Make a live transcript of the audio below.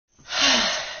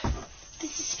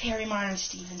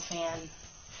PeriModernStevenFan.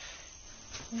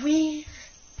 We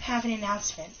have an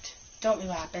announcement, don't we,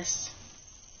 Lapis?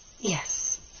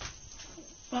 Yes.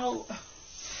 Well,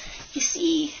 you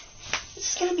see,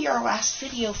 this is going to be our last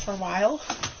video for a while.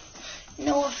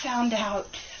 Noah found out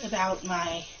about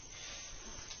my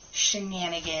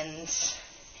shenanigans,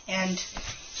 and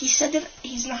he said that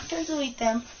he's not going to delete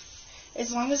them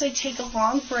as long as I take a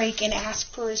long break and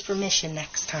ask for his permission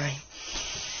next time.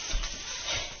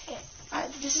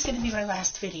 This is going to be my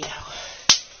last video.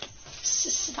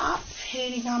 Stop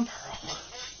hating on Pearl.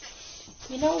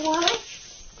 You know why?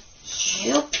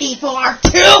 You people are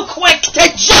too quick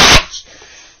to judge!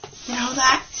 You know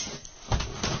that?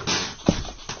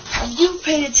 Have you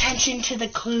paid attention to the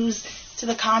clues, to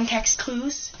the context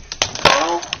clues?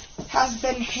 Pearl has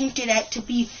been hinted at to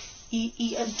be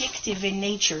addictive in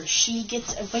nature. She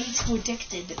gets way too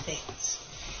addicted to things.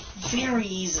 Very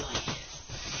easily.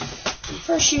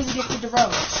 First she was addicted to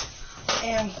Rose.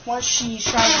 And once she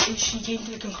came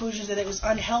to the conclusion that it was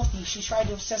unhealthy, she tried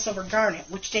to obsess over Garnet,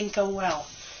 which didn't go well.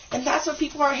 And that's what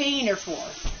people are hating her for.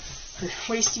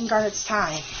 Wasting Garnet's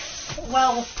time.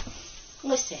 Well,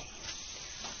 listen.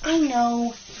 I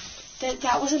know that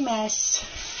that was a mess,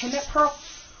 and that Pearl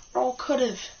could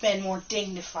have been more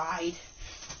dignified.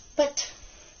 But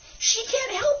she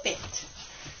can't help it.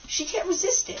 She can't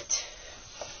resist it.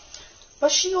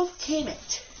 But she overcame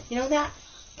it. You know that?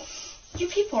 You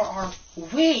people are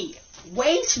way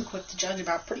too quick to judge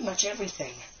about pretty much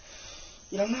everything.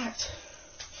 You know that?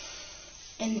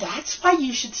 And that's why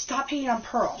you should stop hating on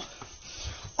Pearl.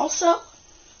 Also,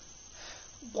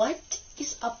 what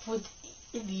is up with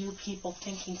you people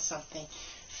thinking something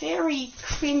very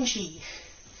cringy?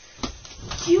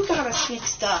 You got us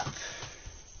mixed up.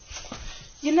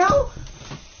 You know,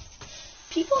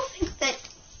 people think that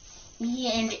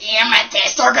me and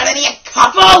Amethyst are gonna be a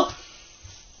couple.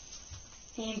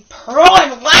 And Pearl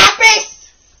and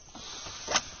Lapis?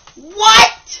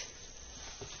 What?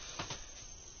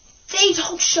 They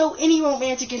don't show any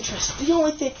romantic interest. The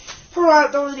only thing,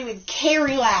 Pearl doesn't even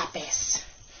carry Lapis.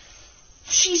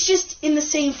 She's just in the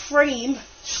same frame,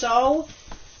 so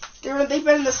they've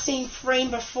been in the same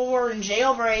frame before in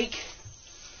Jailbreak.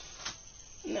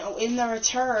 No, in the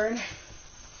Return.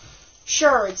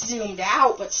 Sure, it's zoomed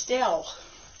out, but still.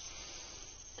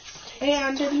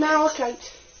 And in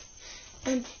Malachite.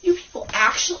 And you people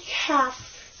actually have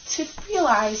to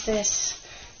realize this.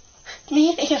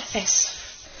 Me and Amethyst.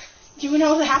 Do you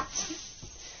know that?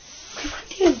 We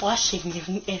weren't even blushing,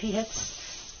 you idiots.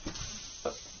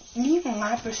 Me and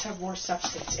Lapis have more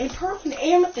substance. And Pearl and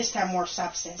Amethyst have more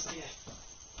substance.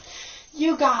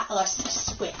 You got us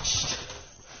switched.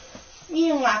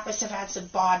 Me and Lapis have had some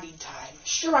bonding time.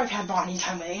 Sure, I've had bonding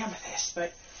time with Amethyst,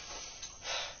 but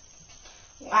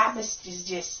Lapis is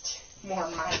just more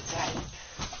my type.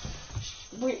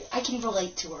 I can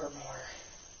relate to her more.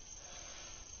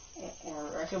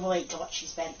 Or I can relate to what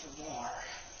she's been through more.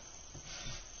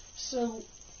 So,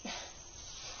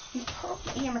 Pearl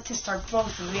and Amethyst are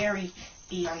both very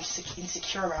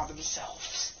insecure about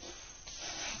themselves.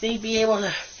 They'd be able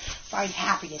to find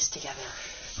happiness together.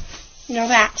 You know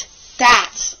that?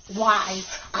 That's why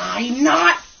I'm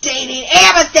not dating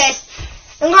Amethyst,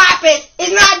 and Lapis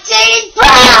is not dating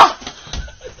Pearl!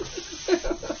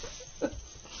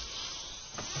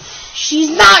 She's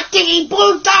not dating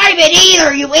Blue Diamond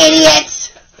either, you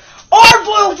idiots! Or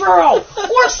Blue Pearl!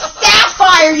 Or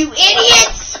Sapphire, you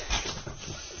idiots!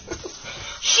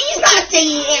 She's not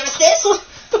dating Amethyst!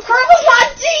 Pearl's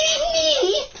not dating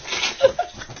me!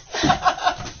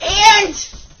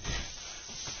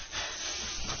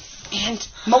 And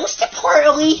most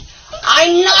importantly,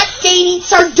 I'm not dating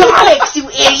Sardonyx, you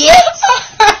idiots!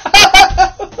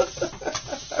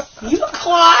 You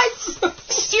clods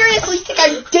seriously think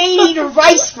I'm dating a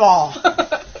rice ball.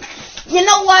 You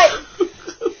know what?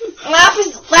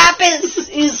 Lapis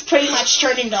is pretty much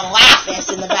turned into Lapis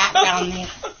in the background there.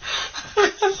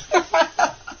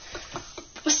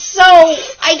 So,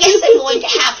 I guess I'm going to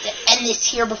have to end this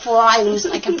here before I lose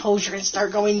my composure and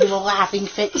start going into a laughing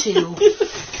fit too.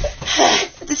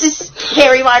 This is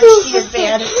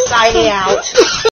PeriModernStevenFan signing out.